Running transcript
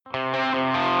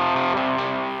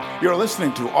You're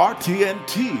listening to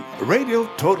RTNT, Radio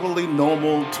Totally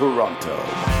Normal Toronto.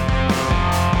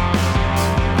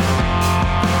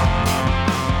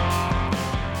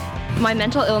 My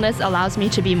mental illness allows me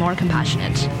to be more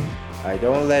compassionate. I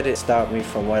don't let it stop me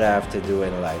from what I have to do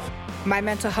in life. My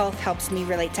mental health helps me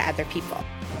relate to other people.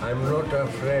 I'm not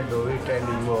afraid of it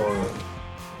anymore.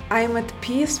 I am at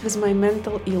peace with my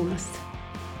mental illness.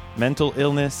 Mental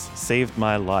illness saved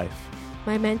my life.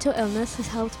 My mental illness has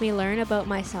helped me learn about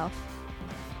myself.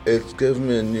 It's given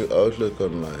me a new outlook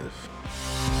on life.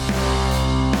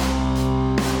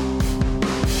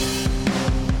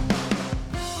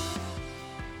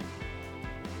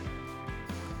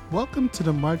 Welcome to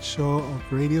the March show of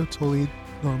Radio Totally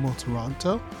Normal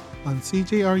Toronto on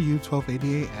CJRU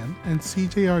 1280 AM and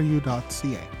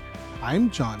CJRU.ca.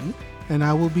 I'm Johnny, and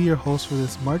I will be your host for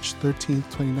this March 13th,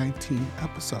 2019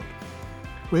 episode.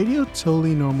 Radio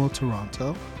Totally Normal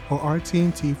Toronto, or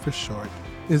RTNT for short,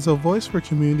 is a voice for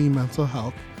community mental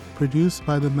health produced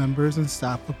by the members and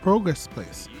staff of Progress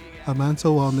Place, a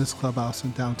mental wellness clubhouse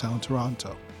in downtown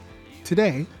Toronto.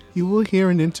 Today, you will hear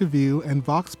an interview and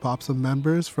vox pops of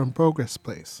members from Progress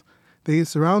Place. They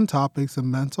surround topics of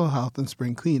mental health and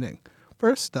spring cleaning.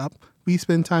 First up, we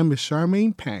spend time with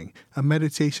Charmaine Pang, a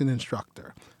meditation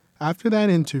instructor. After that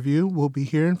interview, we'll be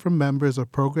hearing from members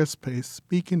of Progress Place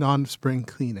speaking on spring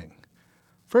cleaning.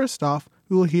 First off,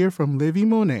 we will hear from Livy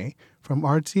Monet from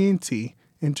RTNT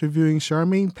interviewing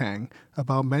Charmaine Pang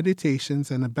about meditations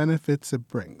and the benefits it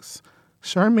brings.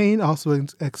 Charmaine also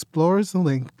explores the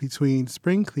link between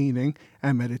spring cleaning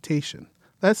and meditation.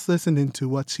 Let's listen into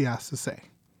what she has to say.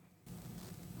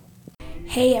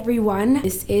 Hey everyone,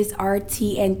 this is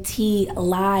RTNT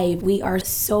Live. We are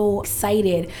so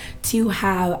excited to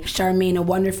have Charmaine, a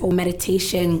wonderful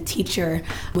meditation teacher,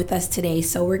 with us today.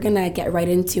 So we're gonna get right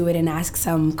into it and ask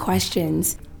some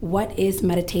questions. What is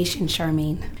meditation,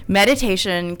 Charmaine?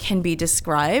 Meditation can be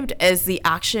described as the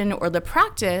action or the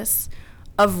practice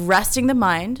of resting the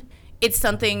mind. It's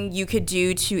something you could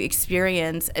do to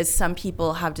experience, as some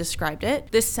people have described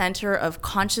it, the center of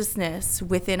consciousness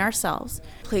within ourselves,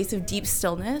 a place of deep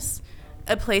stillness,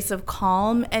 a place of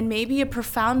calm, and maybe a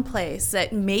profound place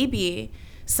that maybe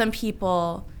some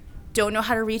people don't know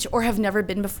how to reach or have never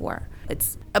been before.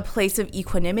 It's a place of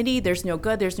equanimity. There's no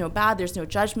good, there's no bad, there's no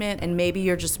judgment, and maybe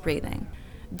you're just breathing.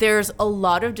 There's a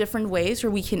lot of different ways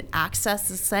where we can access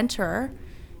the center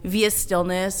via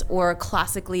stillness or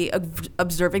classically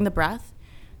observing the breath,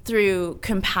 through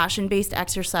compassion-based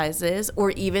exercises,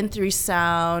 or even through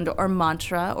sound or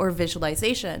mantra or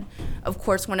visualization. Of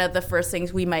course, one of the first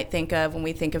things we might think of when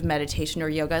we think of meditation or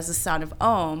yoga is the sound of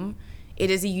Om. It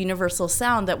is a universal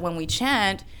sound that when we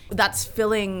chant, that's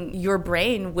filling your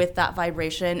brain with that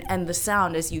vibration and the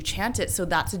sound as you chant it. So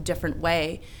that's a different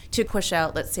way to push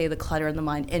out, let's say, the clutter in the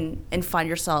mind and find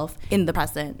yourself in the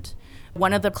present.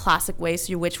 One of the classic ways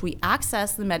through which we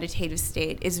access the meditative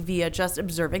state is via just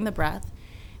observing the breath.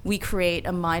 We create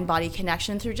a mind-body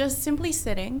connection through just simply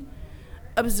sitting,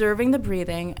 observing the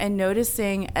breathing, and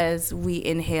noticing as we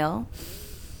inhale,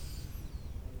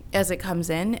 as it comes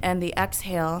in, and the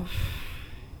exhale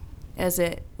as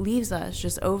it leaves us,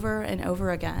 just over and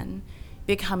over again,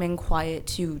 becoming quiet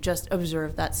to just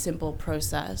observe that simple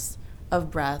process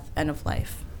of breath and of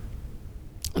life.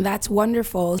 That's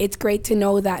wonderful. It's great to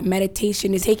know that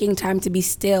meditation is taking time to be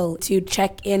still, to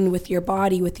check in with your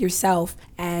body, with yourself,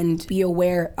 and be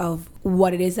aware of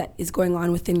what it is that is going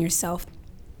on within yourself.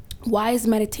 Why is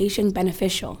meditation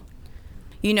beneficial?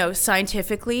 You know,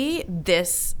 scientifically,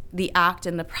 the act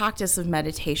and the practice of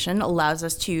meditation allows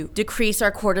us to decrease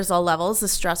our cortisol levels, the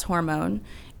stress hormone.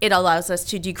 It allows us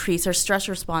to decrease our stress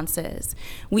responses.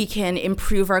 We can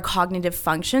improve our cognitive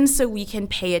functions so we can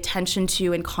pay attention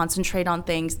to and concentrate on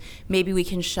things. Maybe we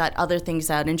can shut other things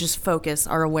out and just focus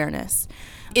our awareness.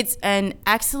 It's an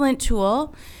excellent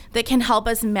tool that can help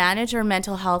us manage our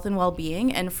mental health and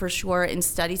well-being, and for sure in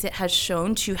studies it has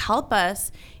shown to help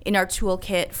us in our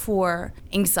toolkit for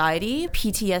anxiety,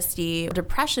 PTSD,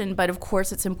 depression, but of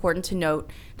course it's important to note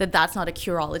that that's not a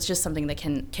cure-all. It's just something that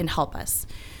can help us.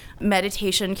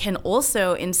 Meditation can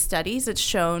also, in studies, it's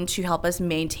shown to help us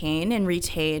maintain and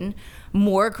retain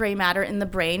more gray matter in the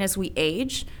brain as we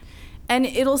age. And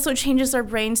it also changes our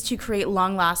brains to create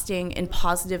long-lasting and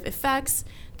positive effects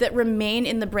that remain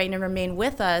in the brain and remain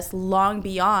with us long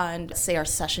beyond, say, our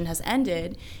session has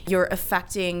ended. You're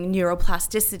affecting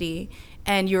neuroplasticity,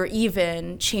 and you're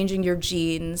even changing your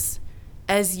genes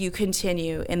as you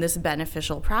continue in this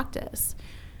beneficial practice.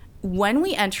 When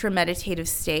we enter a meditative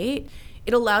state,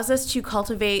 it allows us to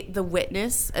cultivate the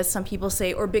witness, as some people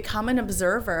say, or become an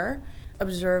observer,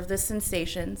 observe the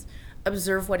sensations,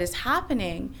 observe what is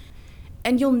happening.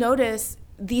 And you'll notice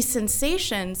these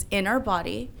sensations in our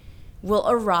body will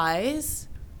arise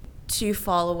to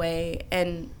fall away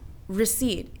and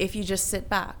recede if you just sit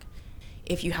back.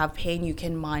 If you have pain, you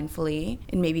can mindfully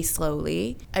and maybe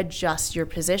slowly adjust your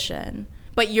position,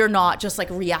 but you're not just like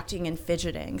reacting and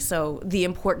fidgeting. So the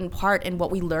important part and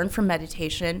what we learn from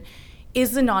meditation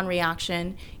is the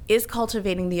non-reaction, is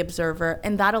cultivating the observer,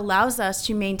 and that allows us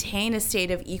to maintain a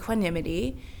state of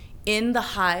equanimity in the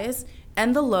highs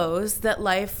and the lows that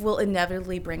life will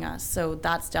inevitably bring us. So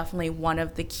that's definitely one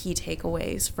of the key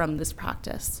takeaways from this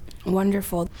practice.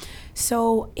 Wonderful.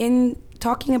 So in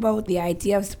talking about the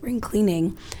idea of spring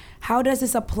cleaning, how does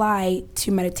this apply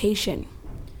to meditation?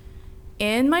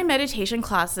 In my meditation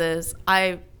classes,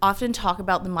 I often talk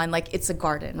about the mind like it's a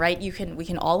garden, right? We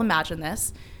can all imagine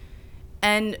this.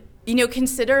 And,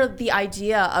 consider the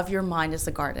idea of your mind as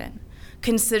a garden.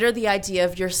 Consider the idea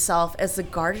of yourself as the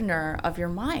gardener of your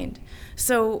mind.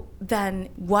 So then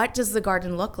what does the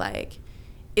garden look like?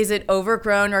 Is it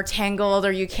overgrown or tangled,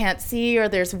 or you can't see, or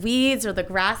there's weeds, or the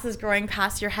grass is growing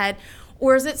past your head?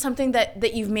 Or is it something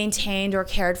that you've maintained or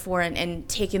cared for and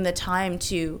taken the time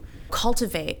to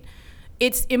cultivate?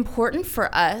 It's important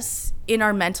for us in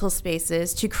our mental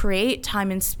spaces to create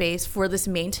time and space for this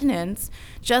maintenance,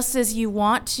 just as you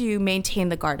want to maintain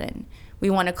the garden. We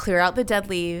want to clear out the dead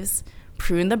leaves,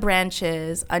 prune the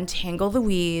branches, untangle the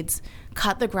weeds,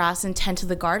 cut the grass, and tend to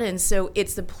the garden. So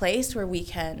it's the place where we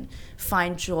can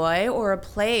find joy, or a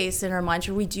place in our minds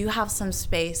where we do have some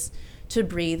space to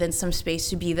breathe and some space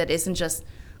to be that isn't just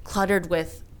cluttered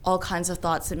with all kinds of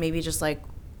thoughts that maybe just like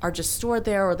are just stored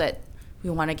there, or that we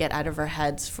want to get out of our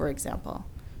heads, for example.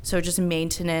 So just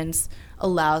maintenance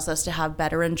allows us to have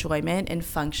better enjoyment and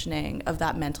functioning of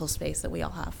that mental space that we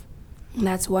all have.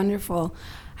 That's wonderful.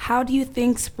 How do you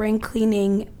think spring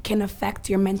cleaning can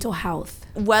affect your mental health?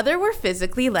 Whether we're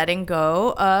physically letting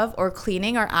go of or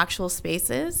cleaning our actual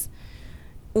spaces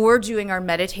or doing our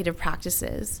meditative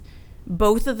practices,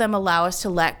 both of them allow us to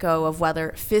let go of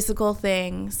whether physical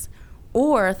things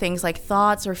or things like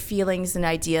thoughts or feelings and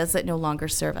ideas that no longer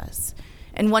serve us.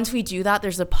 And once we do that,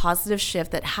 there's a positive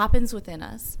shift that happens within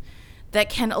us that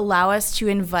can allow us to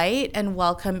invite and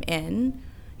welcome in,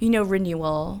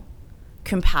 renewal,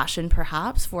 compassion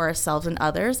perhaps for ourselves and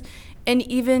others, and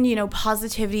even,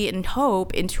 positivity and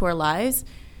hope into our lives.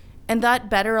 And that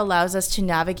better allows us to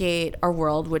navigate our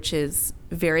world, which is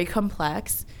very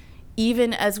complex,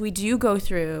 even as we do go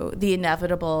through the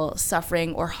inevitable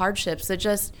suffering or hardships that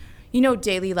just,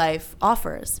 daily life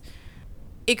offers.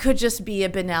 It could just be a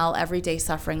banal everyday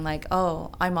suffering like,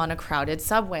 oh, I'm on a crowded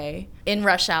subway in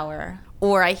rush hour,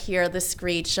 or I hear the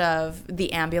screech of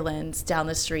the ambulance down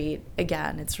the street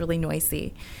again. It's really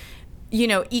noisy.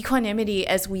 Equanimity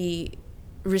as we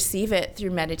receive it through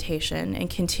meditation and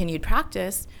continued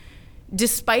practice,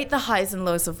 despite the highs and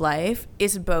lows of life,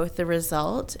 is both the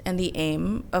result and the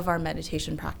aim of our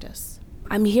meditation practice.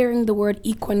 I'm hearing the word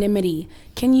equanimity.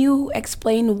 Can you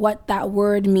explain what that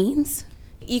word means?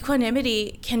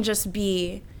 Equanimity can just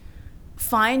be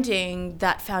finding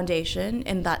that foundation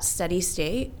in that steady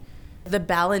state, the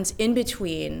balance in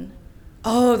between,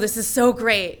 oh, this is so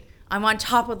great, I'm on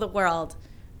top of the world,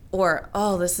 or,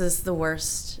 oh, this is the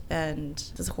worst and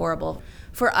this is horrible.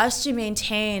 For us to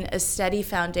maintain a steady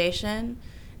foundation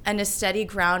and a steady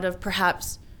ground of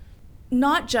perhaps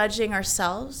not judging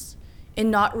ourselves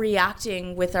and not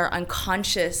reacting with our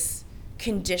unconscious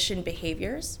conditioned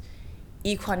behaviors,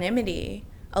 equanimity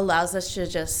allows us to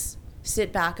just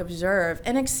sit back, observe,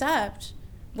 and accept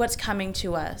what's coming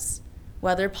to us,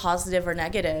 whether positive or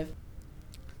negative.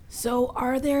 So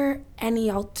are there any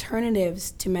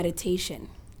alternatives to meditation?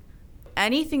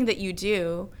 Anything that you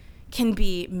do can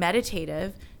be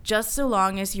meditative, just so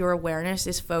long as your awareness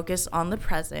is focused on the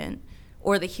present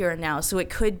or the here and now. So it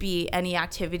could be any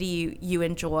activity you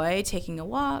enjoy, taking a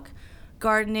walk,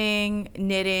 gardening,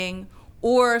 knitting,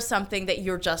 or something that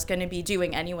you're just going to be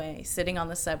doing anyway, sitting on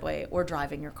the subway or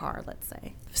driving your car, let's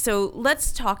say. So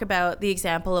let's talk about the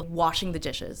example of washing the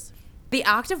dishes. The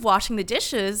act of washing the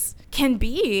dishes can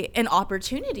be an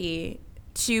opportunity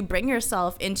to bring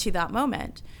yourself into that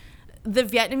moment. The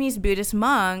Vietnamese Buddhist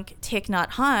monk Thich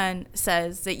Nhat Hanh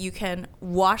says that you can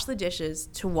wash the dishes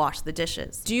to wash the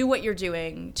dishes. Do what you're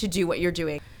doing to do what you're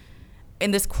doing.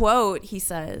 In this quote, he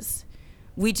says,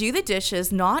 "We do the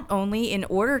dishes not only in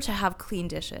order to have clean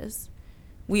dishes,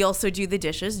 we also do the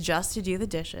dishes just to do the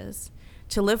dishes,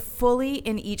 to live fully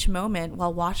in each moment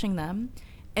while washing them,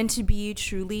 and to be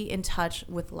truly in touch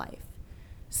with life."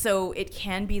 So it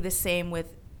can be the same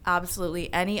with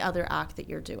absolutely any other act that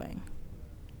you're doing.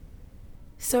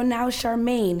 So now,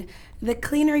 Charmaine, the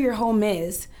cleaner your home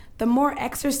is, the more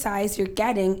exercise you're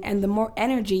getting and the more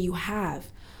energy you have.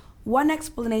 One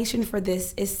explanation for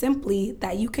this is simply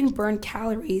that you can burn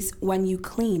calories when you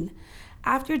clean.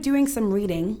 After doing some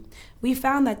reading, we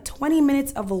found that 20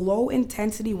 minutes of a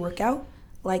low-intensity workout,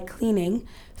 like cleaning,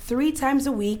 3 times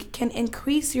a week can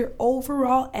increase your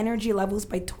overall energy levels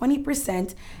by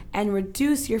 20% and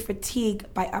reduce your fatigue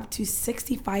by up to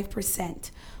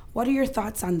 65%. What are your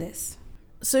thoughts on this?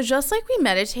 So just like we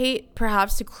meditate,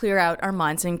 perhaps to clear out our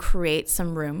minds and create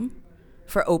some room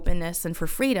for openness and for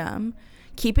freedom,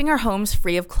 keeping our homes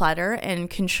free of clutter and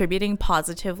contributing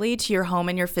positively to your home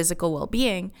and your physical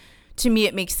well-being, to me,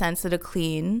 it makes sense that a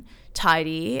clean,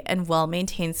 tidy, and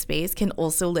well-maintained space can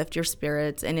also lift your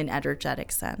spirits in an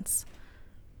energetic sense.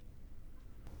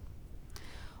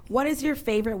 What is your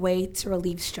favorite way to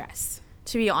relieve stress?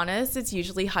 To be honest, it's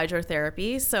usually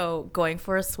hydrotherapy. So going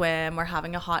for a swim or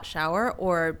having a hot shower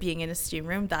or being in a steam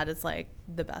room, that is like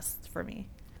the best for me.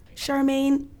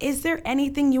 Charmaine, is there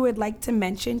anything you would like to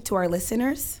mention to our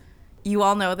listeners? You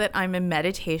all know that I'm a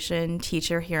meditation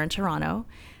teacher here in Toronto.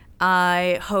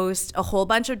 I host a whole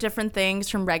bunch of different things,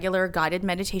 from regular guided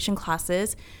meditation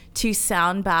classes to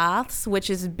sound baths, which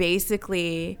is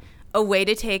basically a way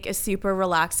to take a super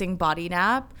relaxing body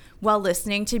nap while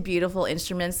listening to beautiful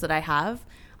instruments that I have.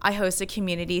 I host a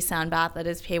community sound bath that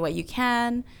is pay what you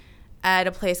can at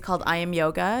a place called I Am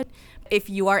Yoga.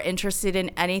 If you are interested in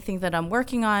anything that I'm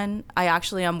working on, I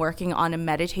actually am working on a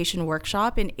meditation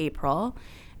workshop in April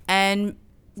and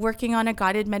working on a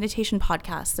guided meditation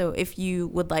podcast. So if you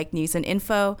would like news and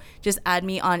info, just add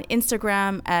me on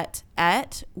Instagram at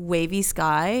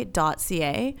wavysky.ca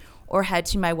or head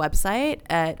to my website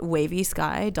at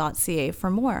wavysky.ca for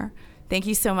more. Thank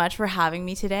you so much for having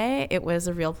me today. It was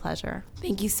a real pleasure.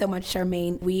 Thank you so much,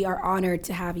 Charmaine. We are honored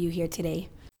to have you here today.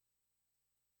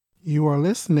 You are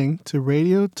listening to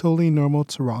Radio Totally Normal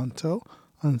Toronto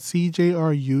on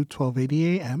CJRU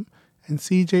 1280 AM and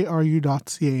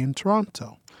CJRU.ca in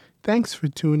Toronto. Thanks for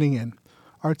tuning in.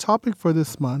 Our topic for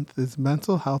this month is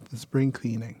mental health and spring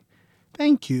cleaning.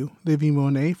 Thank you, Livy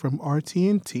Monet from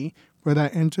RT&T, for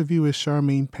that interview with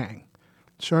Charmaine Pang.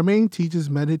 Charmaine teaches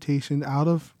meditation out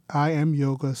of I Am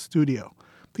Yoga Studio.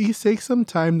 Please take some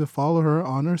time to follow her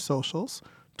on her socials: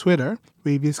 Twitter,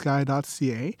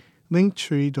 wavysky.ca,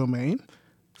 Linktree domain,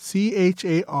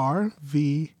 CHARVSCHAR.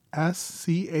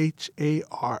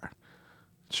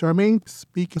 Charmaine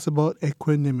speaks about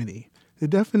equanimity. The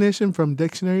definition from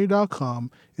dictionary.com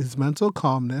is mental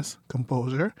calmness,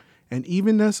 composure, and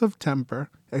evenness of temper,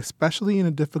 especially in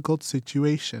a difficult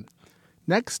situation.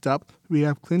 Next up, we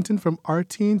have Clinton from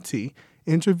RT&T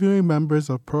interviewing members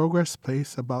of Progress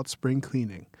Place about spring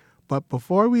cleaning. But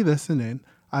before we listen in,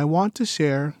 I want to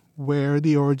share where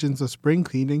the origins of spring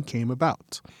cleaning came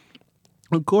about.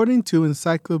 According to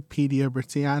Encyclopedia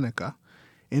Britannica,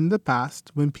 in the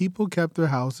past, when people kept their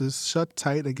houses shut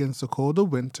tight against the cold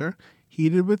of winter,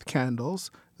 heated with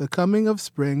candles, the coming of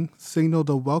spring signaled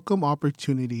a welcome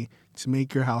opportunity to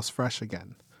make your house fresh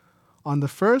again. On the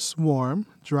first warm,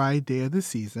 dry day of the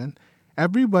season,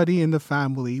 everybody in the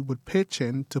family would pitch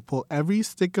in to pull every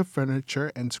stick of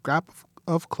furniture and scrap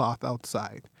of cloth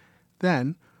outside.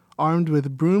 Then, armed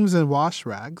with brooms and wash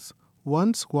rags,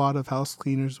 one squad of house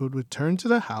cleaners would return to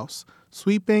the house,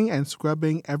 sweeping and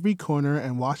scrubbing every corner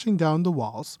and washing down the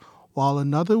walls, while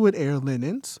another would air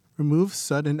linens, remove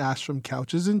soot and ash from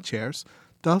couches and chairs,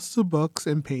 dust the books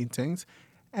and paintings,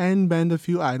 and mend a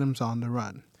few items on the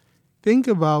run. Think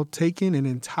about taking an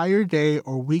entire day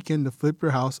or weekend to flip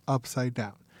your house upside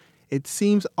down. It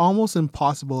seems almost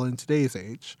impossible in today's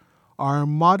age. Our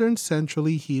modern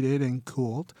centrally heated and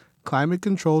cooled,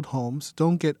 climate-controlled homes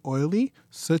don't get oily,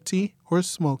 sooty, or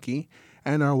smoky,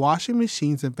 and our washing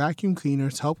machines and vacuum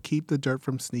cleaners help keep the dirt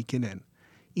from sneaking in.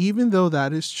 Even though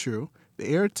that is true,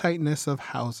 the airtightness of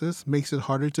houses makes it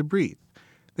harder to breathe.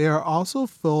 They are also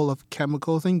full of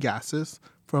chemicals and gases,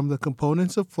 from the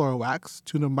components of floor wax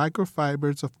to the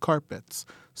microfibers of carpets,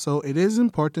 so it is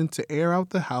important to air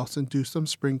out the house and do some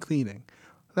spring cleaning.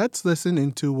 Let's listen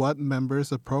into what members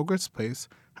of Progress Place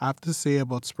have to say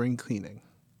about spring cleaning.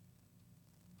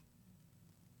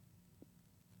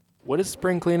 What is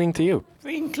spring cleaning to you?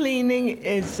 Spring cleaning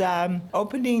is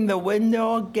opening the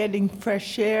window, getting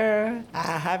fresh air,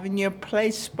 having your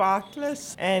place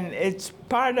spotless, and it's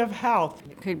part of health.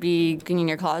 It could be cleaning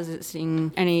your closet,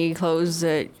 seeing any clothes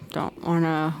that don't want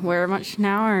to wear much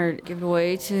now or give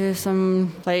away to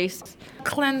some place.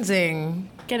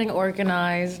 Cleansing, getting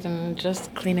organized and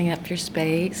just cleaning up your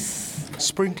space.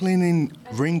 Spring cleaning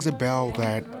rings a bell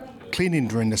that cleaning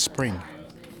during the spring.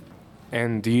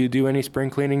 And do you do any spring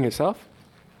cleaning yourself?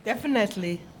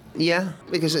 Definitely. Yeah,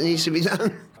 because it needs to be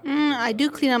done. I do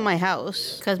clean up my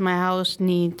house because my house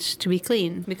needs to be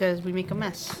clean because we make a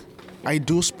mess. I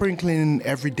do spring cleaning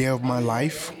every day of my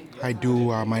life. I do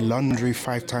my laundry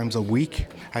 5 times a week.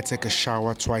 I take a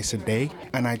shower twice a day.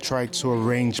 And I try to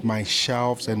arrange my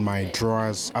shelves and my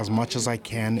drawers as much as I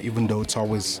can, even though it's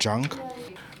always junk.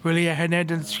 Really, I had never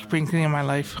done spring cleaning in my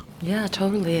life. Yeah,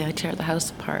 totally. I tear the house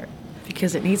apart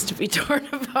because it needs to be torn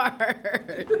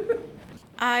apart.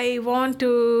 I want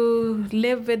to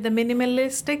live with the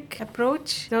minimalistic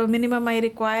approach. The minimum I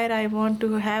require, I want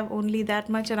to have only that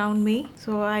much around me.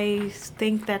 So I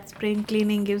think that spring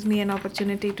cleaning gives me an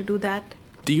opportunity to do that.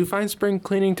 Do you find spring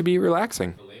cleaning to be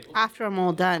relaxing? After I'm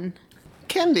all done.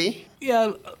 Can be.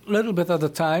 Yeah, a little bit at a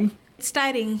time. It's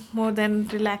tiring more than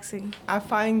relaxing. I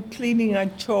find cleaning a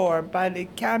chore, but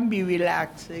it can be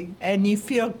relaxing, and you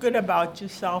feel good about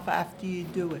yourself after you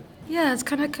do it. Yeah, it's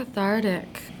kind of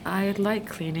cathartic. I like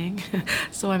cleaning,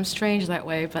 so I'm strange that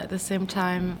way, but at the same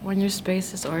time, when your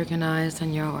space is organized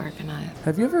and you're organized.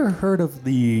 Have you ever heard of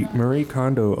the Marie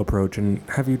Kondo approach, and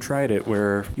have you tried it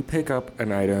where you pick up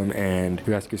an item and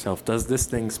you ask yourself, does this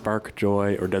thing spark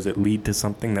joy or does it lead to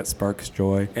something that sparks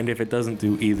joy? And if it doesn't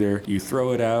do either, you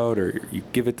throw it out or you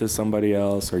give it to somebody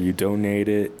else or you donate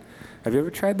it. Have you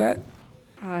ever tried that?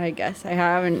 I guess I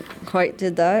haven't quite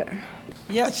did that.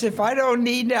 Yes, if I don't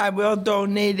need it, I will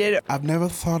donate it. I've never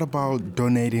thought about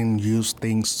donating used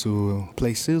things to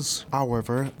places.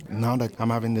 However, now that I'm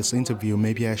having this interview,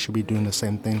 maybe I should be doing the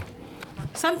same thing.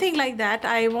 Something like that.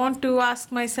 I want to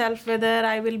ask myself whether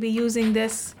I will be using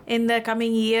this in the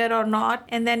coming year or not.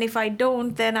 And then if I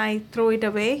don't, then I throw it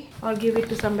away or give it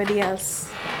to somebody else.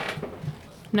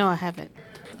 No, I haven't.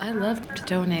 I love to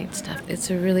donate stuff. It's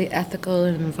a really ethical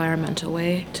and environmental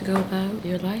way to go about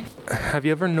your life. Have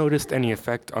you ever noticed any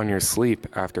effect on your sleep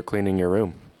after cleaning your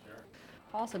room?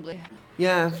 Possibly.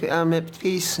 Yeah, I'm at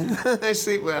peace. I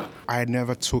sleep well. I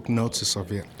never took notice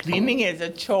of it. Cleaning is a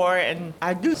chore, and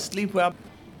I do sleep well.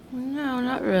 No,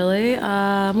 not really.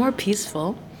 More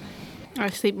peaceful. I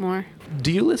sleep more.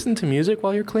 Do you listen to music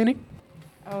while you're cleaning?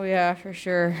 Oh yeah, for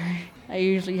sure. I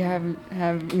usually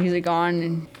have music on.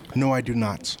 And No, I do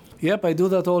not. Yep, I do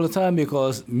that all the time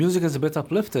because music is a bit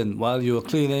uplifting while you're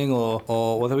cleaning or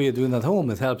whatever you're doing at home.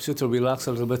 It helps you to relax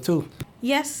a little bit too.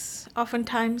 Yes,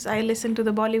 oftentimes I listen to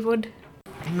the Bollywood.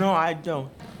 No, I don't.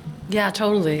 Yeah,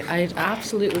 totally. I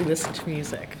absolutely listen to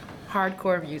music.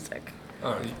 Hardcore music.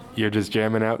 Oh, you're just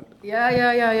jamming out?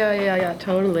 Yeah,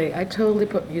 totally. I totally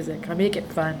put music. I make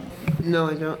it fun. No,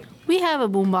 I don't. we have a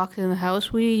boombox in the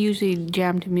house. We usually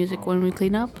jam to music when we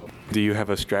clean up. Do you have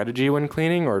a strategy when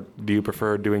cleaning, or do you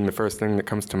prefer doing the first thing that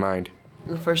comes to mind?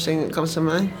 The first thing that comes to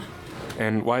mind?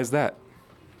 And why is that?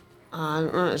 I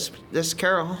don't know, it's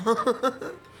Carol.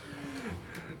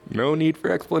 No need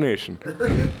for explanation.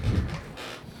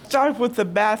 Start with the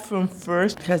bathroom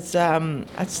first, because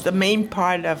that's the main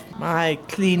part of my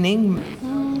cleaning.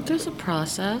 There's a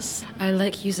process. I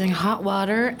like using hot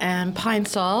water and Pine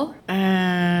Sol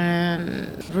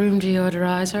and room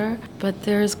deodorizer, but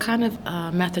there's kind of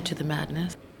a method to the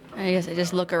madness. I guess I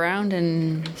just look around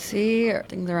and see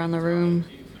things around the room.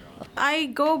 I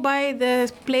go by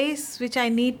the place which I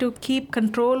need to keep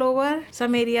control over.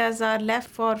 Some areas are left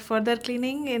for further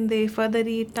cleaning in the further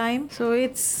time. So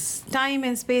it's time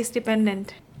and space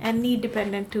dependent and need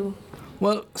dependent too.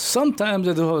 Well, sometimes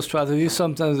I do have a strategy.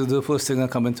 Sometimes I do the first thing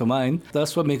that comes into mind.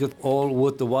 That's what makes it all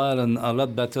worth the while and a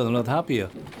lot better and a lot happier.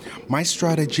 My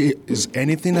strategy is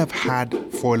anything I've had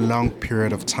for a long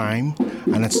period of time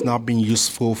and it's not been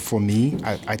useful for me,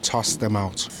 I toss them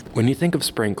out. When you think of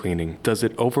spring cleaning, does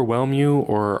it overwhelm you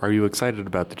or are you excited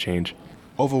about the change?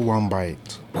 Overwhelmed by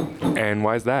it. And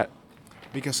why is that?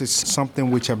 Because it's something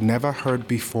which I've never heard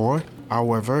before.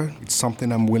 However, it's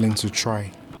something I'm willing to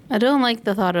try. I don't like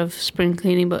the thought of spring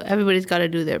cleaning, but everybody's got to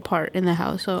do their part in the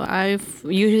house. So I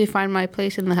usually find my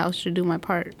place in the house to do my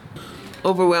part.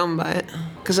 Overwhelmed by it,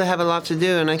 because I have a lot to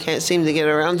do and I can't seem to get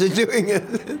around to doing it.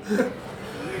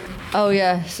 Oh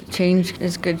yes, change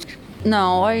is good.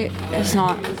 No, it's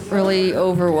not really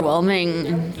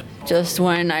overwhelming. Just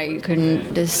when I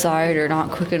couldn't decide or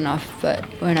not quick enough, but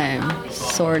when I'm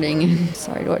sorting and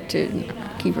decide what to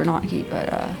keep or not keep,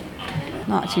 but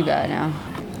not too bad now.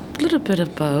 A little bit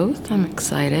of both. I'm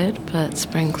excited, but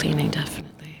spring cleaning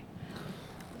definitely.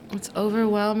 It's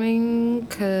overwhelming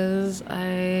because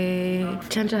I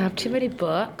tend to have too many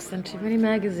books and too many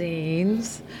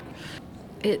magazines.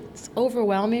 It's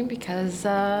overwhelming because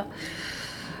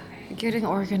getting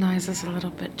organized is a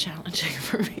little bit challenging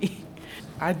for me.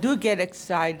 I do get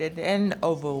excited and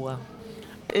overwhelmed.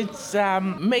 It's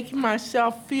making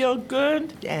myself feel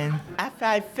good, and after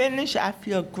I finish, I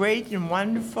feel great and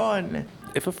wonderful. And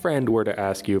if a friend were to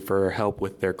ask you for help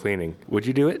with their cleaning, would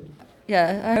you do it?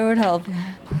 Yeah, I would help.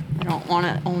 I don't want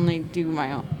to only do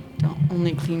my own to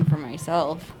only clean for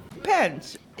myself.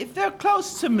 Depends. If they're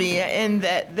close to me and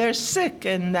that they're sick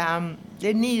and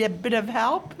they need a bit of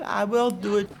help, I will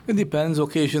do it. It depends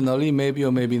occasionally, maybe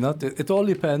or maybe not. It all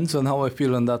depends on how I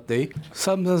feel on that day.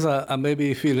 Sometimes I may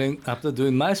be feeling, after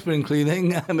doing my spring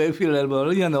cleaning, I may feel,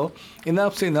 well,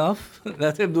 enough's enough.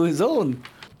 Let him do his own.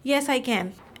 Yes, I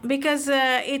can. Because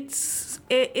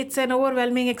it's an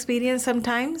overwhelming experience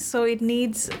sometimes, so it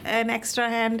needs an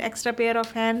extra pair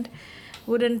of hand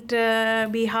wouldn't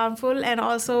be harmful, and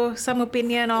also some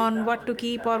opinion on what to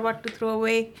keep or what to throw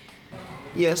away.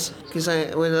 Yes, because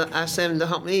I would ask them to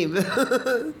help me.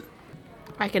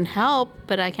 I can help,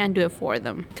 but I can't do it for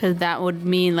them, because that would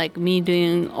mean like me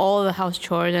doing all the house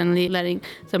chores and letting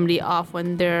somebody off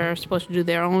when they're supposed to do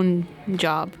their own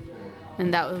job.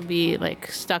 And that would be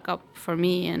like stuck up for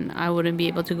me, and I wouldn't be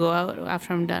able to go out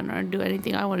after I'm done or do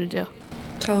anything I want to do.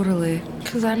 Totally,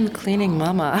 because I'm the cleaning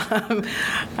mama.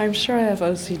 I'm sure I have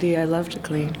OCD. I love to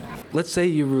clean. Let's say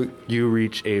you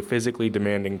reach a physically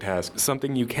demanding task,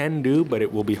 something you can do, but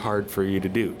it will be hard for you to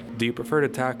do. Do you prefer to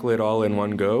tackle it all in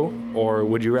one go, or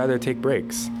would you rather take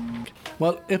breaks?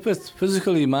 Well, if it's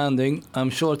physically demanding,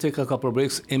 I'm sure I'll take a couple of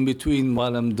breaks in between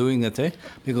while I'm doing it,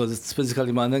 because it's physically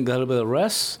demanding, get a little bit of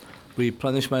rest,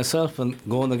 replenish myself, and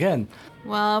go on again.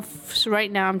 Well,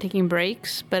 right now I'm taking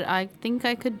breaks, but I think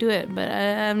I could do it, but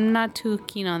I'm not too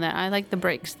keen on that. I like the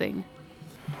breaks thing.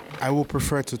 I would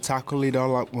prefer to tackle it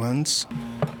all at once.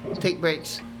 Take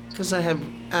breaks, because I have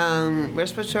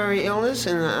respiratory illness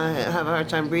and I have a hard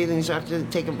time breathing, so I have to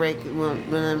take a break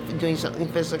when I'm doing something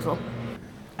physical.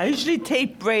 I usually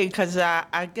take breaks because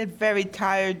I get very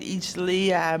tired easily,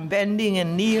 bending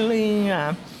and kneeling.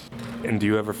 And do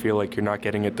you ever feel like you're not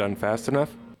getting it done fast enough?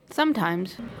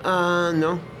 Sometimes.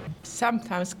 No.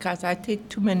 Sometimes because I take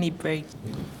too many breaks.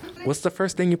 What's the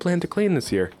first thing you plan to clean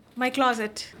this year? My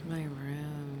closet. My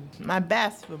room. My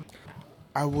bathroom.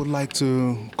 I would like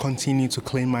to continue to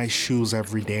clean my shoes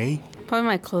every day. Probably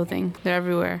my clothing. They're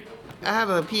everywhere. I have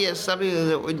a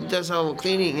PSW that does all the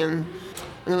cleaning, and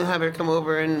I'm going to have her come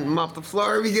over and mop the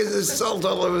floor because there's salt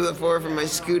all over the floor from my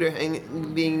scooter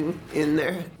being in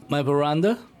there. My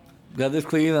veranda, got it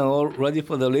clean and all ready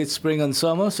for the late spring and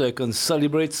summer, so I can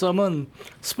celebrate summer and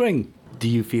spring. Do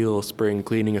you feel spring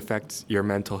cleaning affects your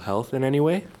mental health in any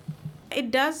way?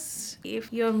 It does.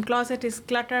 If your closet is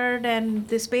cluttered and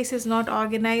the space is not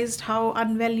organized, how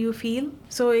unwell you feel.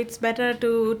 So it's better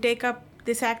to take up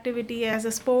this activity as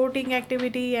a sporting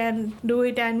activity and do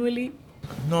it annually.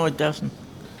 No, it doesn't.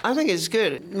 I think it's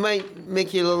good. It might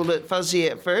make you a little bit fuzzy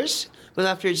at first, but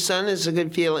after it's done, it's a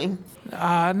good feeling.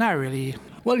 Not really.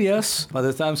 Well, yes. By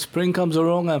the time spring comes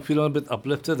around, I feel a little bit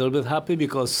uplifted, a little bit happy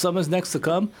because summer's next to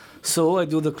come. So I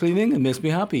do the cleaning. It makes me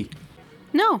happy.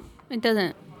 No, it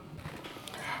doesn't.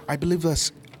 I believe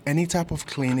that any type of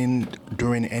cleaning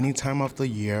during any time of the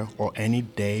year or any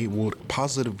day would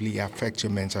positively affect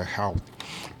your mental health,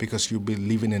 because you'll be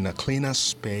living in a cleaner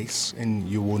space and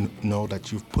you will know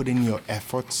that you've put in your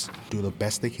efforts, do the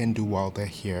best they can do while they're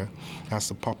here. That's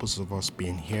the purpose of us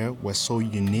being here. We're so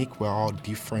unique. We're all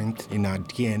different in our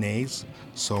DNAs.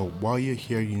 So while you're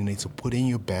here, you need to put in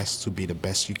your best to be the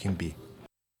best you can be.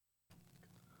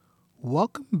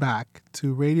 Welcome back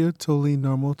to Radio Totally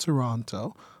Normal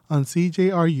Toronto on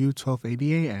CJRU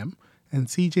 1280 AM and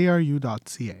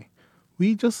CJRU.ca.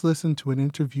 We just listened to an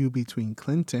interview between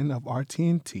Clinton of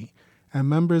RT&T and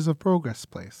members of Progress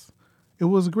Place. It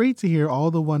was great to hear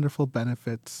all the wonderful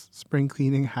benefits spring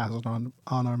cleaning has on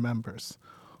our members.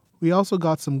 We also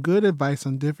got some good advice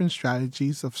on different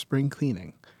strategies of spring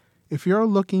cleaning. If you're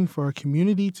looking for a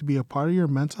community to be a part of your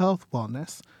mental health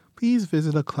wellness, please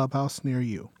visit a clubhouse near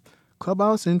you.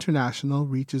 Clubhouse International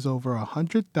reaches over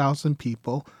 100,000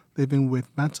 people living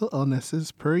with mental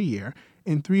illnesses per year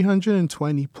in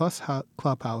 320 plus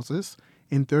clubhouses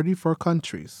in 34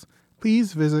 countries.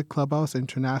 Please visit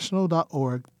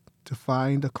clubhouseinternational.org to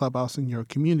find a clubhouse in your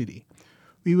community.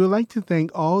 We would like to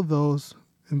thank all those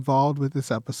involved with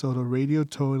this episode of Radio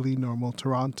Totally Normal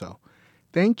Toronto.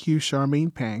 Thank you,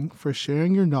 Charmaine Pang, for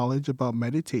sharing your knowledge about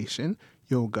meditation,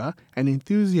 yoga, and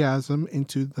enthusiasm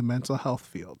into the mental health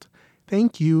field.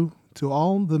 Thank you to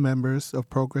all the members of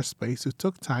Progress Place who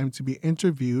took time to be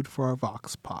interviewed for our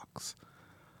Vox Pox.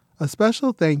 A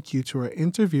special thank you to our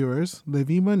interviewers,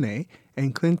 Livy Monet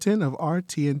and Clinton of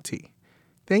RT&T.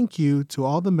 Thank you to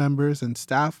all the members and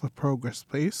staff of Progress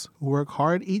Place who work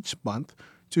hard each month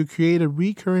to create a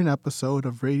recurring episode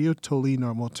of Radio Totally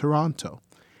Normal Toronto.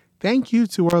 Thank you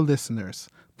to our listeners.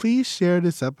 Please share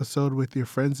this episode with your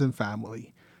friends and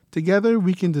family. Together,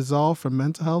 we can dissolve from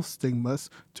mental health stigmas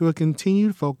to a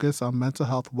continued focus on mental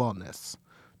health wellness.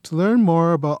 To learn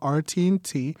more about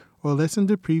RT&T or listen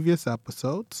to previous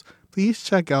episodes, please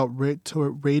check out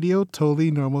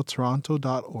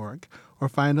RadioTotallyNormalToronto.org or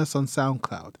find us on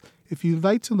SoundCloud. If you'd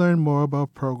like to learn more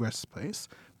about Progress Place,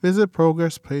 visit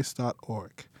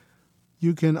progressplace.org.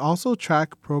 You can also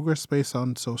track Progress Place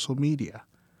on social media.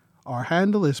 Our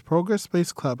handle is Progress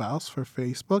Place Clubhouse for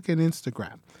Facebook and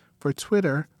Instagram. For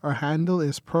Twitter, our handle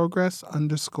is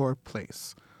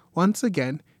progress_place. Once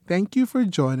again, thank you for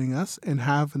joining us and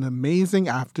have an amazing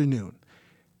afternoon.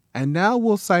 And now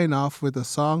we'll sign off with a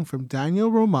song from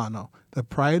Daniel Romano, the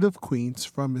Pride of Queens,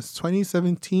 from his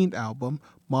 2017 album,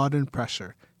 Modern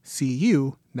Pressure. See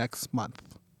you next month.